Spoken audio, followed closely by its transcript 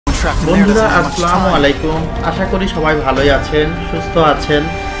বন্ধুরা আসসালামু আলাইকুম, আশা করি সবাই ভালোই আছেন, সুস্থ আছেন।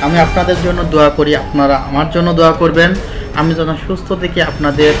 আমি আপনাদের জন্য দোয়া করি, আপনারা আমার জন্য দোয়া করবেন। আমি যেন সুস্থ থেকে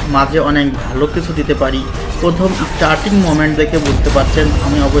আপনাদের মাঝে অনেক ভালো কিছু দিতে পারি। প্রথম স্টার্টিং মোমেন্ট দেখে বুঝতে পারছেন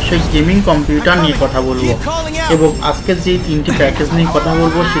আমি অবশ্যই গেমিং কম্পিউটার নিয়ে কথা বলবো, এবং আজকে যে তিনটি প্যাকেজ নিয়ে কথা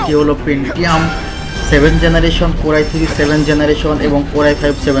বলবো সেটি হলো Pentium 7 generation, Core i3 7 generation এবং Core i5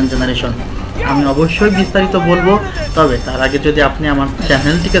 7 জেনারেশন। আমি অবশ্যই বিস্তারিত বলবো, তবে তার আগে যদি আপনি আমার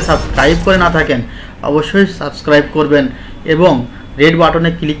চ্যানেলটিকে সাবস্ক্রাইব করে না থাকেন অবশ্যই সাবস্ক্রাইব করবেন, এবং রেড বাটনে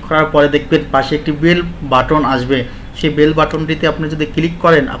ক্লিক করার পরে দেখবেন পাশে একটি বেল বাটন আসবে। সেই বেল বাটনটিতে আপনি যদি ক্লিক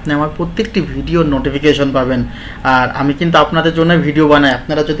করেন আপনি আমার প্রত্যেকটি ভিডিওর নোটিফিকেশন পাবেন। আর আমি কিন্তু আপনাদের জন্য ভিডিও বানাই,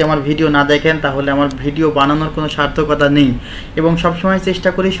 আপনারা যদি আমার ভিডিও না দেখেন তাহলে আমার ভিডিও বানানোর কোনো সার্থকতা নেই, এবং সবসময় চেষ্টা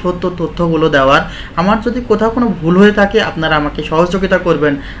করি সত্য তথ্যগুলো দেওয়ার। আমার যদি কোথাও কোনো ভুল হয়ে থাকে আপনারা আমাকে সহযোগিতা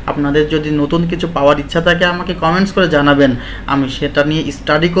করবেন। আপনাদের যদি নতুন কিছু পাওয়ার ইচ্ছা থাকে আমাকে কমেন্টস করে জানাবেন, আমি সেটা নিয়ে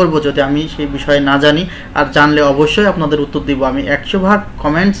স্টাডি করব যদি আমি সেই বিষয়ে না জানি। আর জানলে অবশ্যই আপনাদের উত্তর দিব, আমি 100%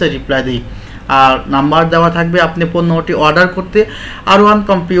 কমেন্টসে রিপ্লাই দিই। আর নাম্বার দেওয়া থাকবে আপনি পণ্যটি অর্ডার করতে। R1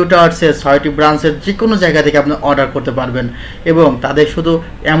 কম্পিউটার্সের 6টি ব্রাঞ্চের যে কোনো জায়গা থেকে আপনি অর্ডার করতে পারবেন, এবং তাদের শুধু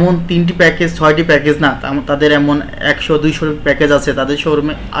এমন 3টি প্যাকেজ 6টি প্যাকেজ না, তাদের এমন 100-200 প্যাকেজ আছে। তাদের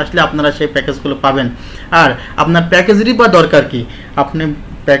শোরুমে আসলে আপনারা সেই প্যাকেজগুলো পাবেন। আর আপনার প্যাকেজেরই বা দরকার কি, আপনি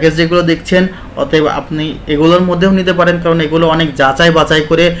প্যাকেজ যেগুলো দেখছেন অতএব আপনি এগুলোর মধ্যেও নিতে পারেন, কারণ এগুলো অনেক যাচাই বাছাই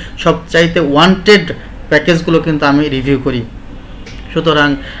করে সবচাইতে ওয়ান্টেড প্যাকেজগুলো কিন্তু আমি রিভিউ করি। সুতরাং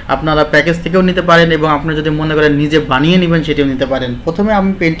আপনারা প্যাকেজ থেকেও নিতে পারেন, এবং আপনি যদি মনে করেন নিজে বানিয়ে নেবেন সেটিও নিতে পারেন। প্রথমে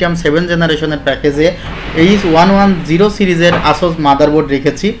আমি পেন্টিয়াম 7 জেনারেশনের প্যাকেজে H110 সিরিজের Asus মাদারবোর্ড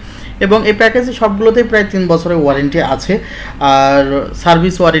রেখেছি, এবং এই প্যাকেজে সবগুলোতেই প্রায় 3 বছরের ওয়ারেন্টি আছে, আর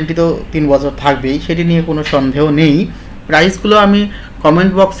সার্ভিস ওয়ারেন্টি তো 3 বছর থাকবেই, সেটি নিয়ে কোনো সন্দেহ নেই। প্রাইসগুলো আমি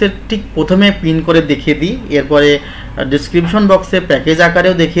কমেন্ট বক্সের ঠিক প্রথমে পিন করে দেখিয়ে দিই, এরপরে ডিসক্রিপশন বক্সে প্যাকেজ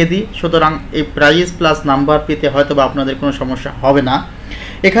আকারেও দেখিয়ে দিই। সুতরাং এই প্রাইস প্লাস নাম্বার পেতে হয়তো বা আপনাদের কোনো সমস্যা হবে না।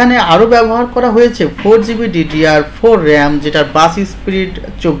 এখানে আরও ব্যবহার করা হয়েছে 4GB DDR4 র্যাম, যেটার বাস স্পিড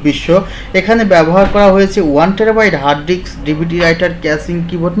 2400। এখানে ব্যবহার করা হয়েছে 1TB hard disk, DVD writer, casing,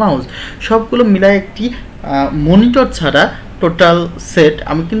 keyboard, mouse, সবগুলো মিলায় একটি মনিটর ছাড়া টোটাল সেট।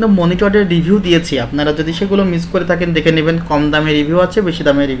 আমি কিন্তু মনিটরের রিভিউ দিয়েছি, আপনারা যদি সেগুলো মিস করে থাকেন দেখে নেবেন। কম দামে রিভিউ আছে, বেশি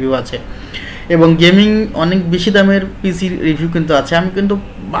দামের রিভিউ আছে, এবং গেমিং অনেক বেশি দামের পিসির রিভিউ কিন্তু আছে। আমি কিন্তু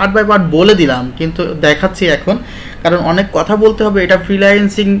পার্ট বাই পার্ট বলে দিলাম, কিন্তু দেখাচ্ছি এখন, কারণ অনেক কথা বলতে হবে। এটা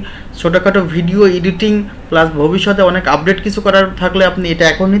ফ্রিল্যান্সিং, ছোটোখাটো ভিডিও এডিটিং, প্লাস ভবিষ্যতে অনেক আপডেট কিছু করার থাকলে আপনি এটা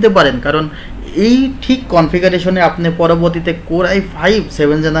এখন নিতে পারেন, কারণ এই ঠিক কনফিগারেশনে আপনি পরবর্তীতে Core i5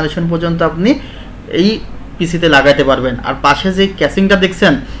 7 জেনারেশন পর্যন্ত আপনি এই পিসিতে লাগাতে পারবেন। আর পাশে যে ক্যাসিংটা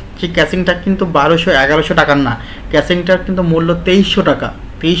দেখছেন সেই ক্যাসিংটা কিন্তু 1200-1100 টাকার না, ক্যাসিংটার কিন্তু মূল্য 2300 টাকা।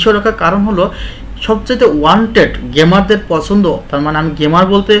 2300 টাকা কারণ হলো সবচেয়ে ওয়ান্টেড গেমারদের পছন্দ। তার মানে আমি গেমার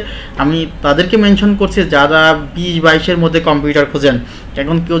বলতে আমি তাদেরকে মেনশন করছি যারা 20-22-এর মধ্যে কম্পিউটার খোঁজেন।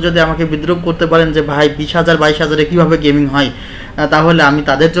 এখন কেউ যদি আমাকে বিদ্রুপ করতে পারেন যে ভাই 20,000-22,000-এ কীভাবে গেমিং হয়, তাহলে আমি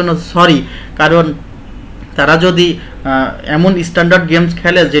তাদের জন্য সরি, কারণ তারা যদি এমন স্ট্যান্ডার্ড গেমস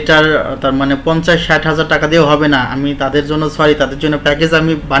খেলে যেটার তার মানে 50-60 হাজার টাকা দিয়েও হবে না, আমি তাদের জন্য সরি। তাদের জন্য প্যাকেজ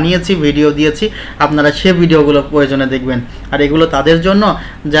আমি বানিয়েছি, ভিডিও দিয়েছি, আপনারা সে ভিডিওগুলো প্রয়োজনে দেখবেন। আর এগুলো তাদের জন্য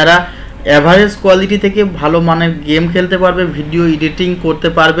যারা অ্যাভারেজ কোয়ালিটি থেকে ভালো মানের গেম খেলতে পারবে, ভিডিও এডিটিং করতে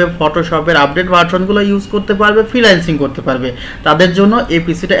পারবে, ফটোশপের আপডেট ভার্সনগুলো ইউজ করতে পারবে, ফ্রিল্যান্সিং করতে পারবে, তাদের জন্য এই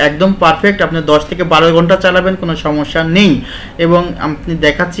পিসিটা একদম পারফেক্ট। আপনি 10 থেকে 12 ঘন্টা চালাবেন, কোনো সমস্যা নেই। এবং আপনি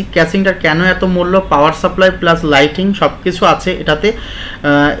দেখাচ্ছি ক্যাসিংটা কেন এত মূল্য, পাওয়ার সাপ্লাই প্লাস লাইটিং সব কিছু আছে এটাতে।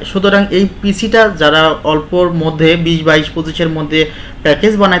 সুতরাং এই পিসিটা যারা অল্পর মধ্যে 20-22-25-এর মধ্যে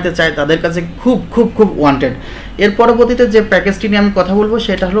প্যাকেজ বানাইতে চায় তাদের কাছে খুব খুব খুব ওয়ান্টেড। এর পরবর্তীতে যে প্যাকেজটি নিয়ে আমি কথা বলবো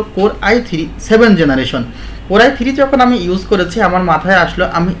সেটা হলো Core i3 7 generation. Core i3 যখন আমি ইউজ করেছি আমার মাথায় আসলো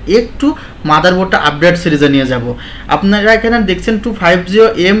আমি একটু মাদারবোর্ডটা আপডেট সিরিজে নিয়ে যাব। আপনারা এখানে দেখছেন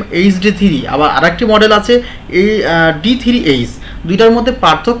 250M HD3, আবার আরেকটি মডেল আছে এই D3H। দুইটার মধ্যে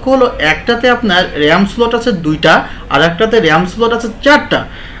পার্থক্য হলো একটাতে আপনার র্যাম স্লট আছে 2টা, আর একটাতে র্যাম স্লট আছে 4টা।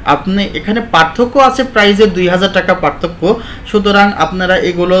 আপনি এখানে পার্থক্য আছে প্রাইসে 2000 টাকা পার্থক্য। সুতরাং আপনারা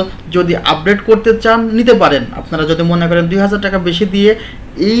এগুলো যদি আপডেট করতে চান নিতে পারেন। আপনারা যদি মনে করেন 2000 টাকা বেশি দিয়ে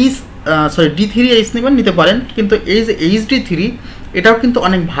D3H নেবেন নিতে পারেন, কিন্তু এই যে HD3 এটাও কিন্তু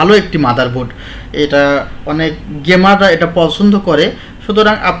অনেক ভালো একটি মাদারবোর্ড, এটা অনেক গেমাররা এটা পছন্দ করে।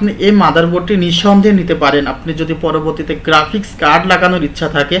 সুতরাং আপনি এই মাদারবোর্ডটি নিঃসন্দেহে নিতে পারেন। আপনি যদি পরবর্তীতে গ্রাফিক্স কার্ড লাগানোর ইচ্ছা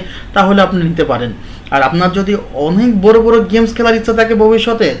থাকে তাহলে আপনি নিতে পারেন। আর আপনার যদি অনেক বড় বড় গেমস খেলার ইচ্ছা থাকে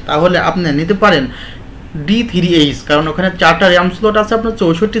ভবিষ্যতে তাহলে আপনি নিতে পারেন D3H, কারণ ওখানে 4টা র্যাম স্লট আছে, আপনার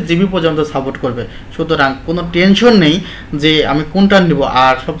 64GB পর্যন্ত সাপোর্ট করবে। সুতরাং কোনো টেনশন নেই যে আমি কোনটা নিব।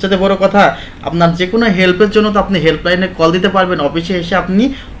 আর সবচেয়ে বড় কথা, আপনার যে কোনো হেল্পের জন্য তো আপনি হেল্পলাইনে কল দিতে পারবেন, অফিসে এসে আপনি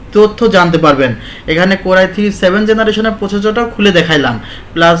তথ্য জানতে পারবেন। এখানে Core i3 7 জেনারেশনের প্রসেসরটাও খুলে দেখাইলাম,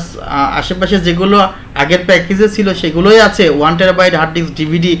 প্লাস আশেপাশে যেগুলো আগের প্যাকেজে ছিল সেগুলোই আছে, 1 টেরাবাইট হার্ড ডিস্ক,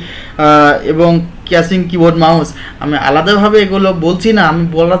 ডিভিডি এবং ক্যাসিং, কিবোর্ড, মাউস। আমি আলাদাভাবে এগুলো বলছি না, আমি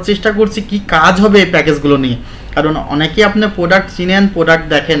বলার চেষ্টা করছি কি কাজ হবে এই প্যাকেজগুলো নিয়ে। কারণ অনেকেই আপনি প্রোডাক্ট চিনেন, প্রোডাক্ট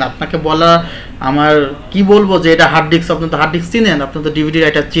দেখেন, আপনাকে বলা আমার কি বলবো যে এটা হার্ড ডিস্ক, আপনি তো হার্ড ডিস্ক চিনেন, আপনি তো ডিভিডি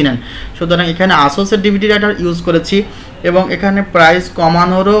রাইটার চিনেন। সুতরাং এখানে আসোসের ডিভিডি রাইটার ইউজ করেছি এবং এখানে প্রাইস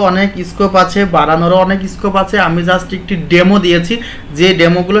কমানোরও অনেক স্কোপ আছে, বাড়ানোরও অনেক স্কোপ আছে। আমি জাস্ট একটি ডেমো দিয়েছি, যে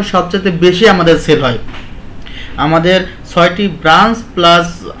ডেমোগুলো সবচেয়ে বেশি আমাদের সেল হয়। আমাদের 6টি ব্রাঞ্চ প্লাস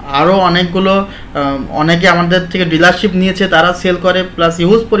আরও অনেকগুলো, অনেকে আমাদের থেকে ডিলারশিপ নিয়েছে, তারা সেল করে, প্লাস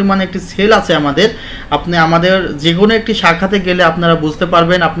হিউজ পরিমাণে একটি সেল আছে আমাদের। আপনি আমাদের যে কোনো একটি শাখাতে গেলে আপনারা বুঝতে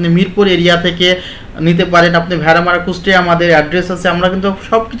পারবেন। আপনি মিরপুর এরিয়া থেকে নিতে পারেন, আপনি ভেড়ামারা, কুষ্টিয়া আমাদের অ্যাড্রেস আছে, আমরা কিন্তু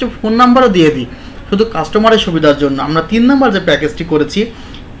সব কিছু ফোন নাম্বারও দিয়ে দিই শুধু কাস্টমারের সুবিধার জন্য। আমরা 3 নাম্বার যে প্যাকেজটি করেছি,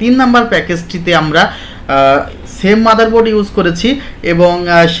 3 নাম্বার প্যাকেজটিতে আমরা সেম মাদারবোর্ড ইউজ করেছি এবং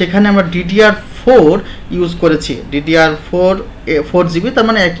সেখানে আমরা DDR4 ইউজ করেছি, DDR4 4GB, তার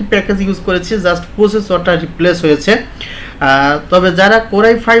মানে একই প্যাকেজ ইউজ করেছি, জাস্ট প্রসেসরটা রিপ্লেস হয়েছে। তবে যারা Core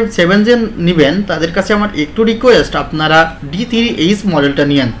i5 7 জেন নেবেন তাদের কাছে আমার একটু রিকোয়েস্ট, আপনারা D3H মডেলটা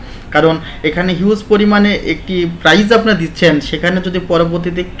নিয়েন, কারণ এখানে হিউজ পরিমাণে একটি প্রাইস আপনি দিচ্ছেন, সেখানে যদি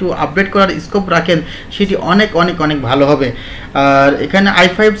পরবর্তীতে একটু আপডেট করার স্কোপ রাখেন সেটি অনেক অনেক অনেক ভালো হবে। আর এখানে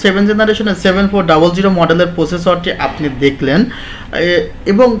i5 7 জেনারেশনের 7400 মডেলের প্রসেসরটি আপনি দেখলেন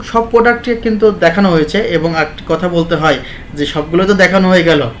এবং সব প্রোডাক্টটি কিন্তু দেখানো হয়েছে। এবং একটি কথা বলতে হয় যে সবগুলো তো দেখানো হয়ে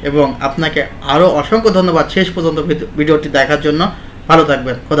গেল, এবং আপনাকে আরও অসংখ্য ধন্যবাদ শেষ পর্যন্ত ভিডিওটি দেখার জন্য। ভালো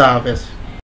থাকবেন, খোদা হাফেজ।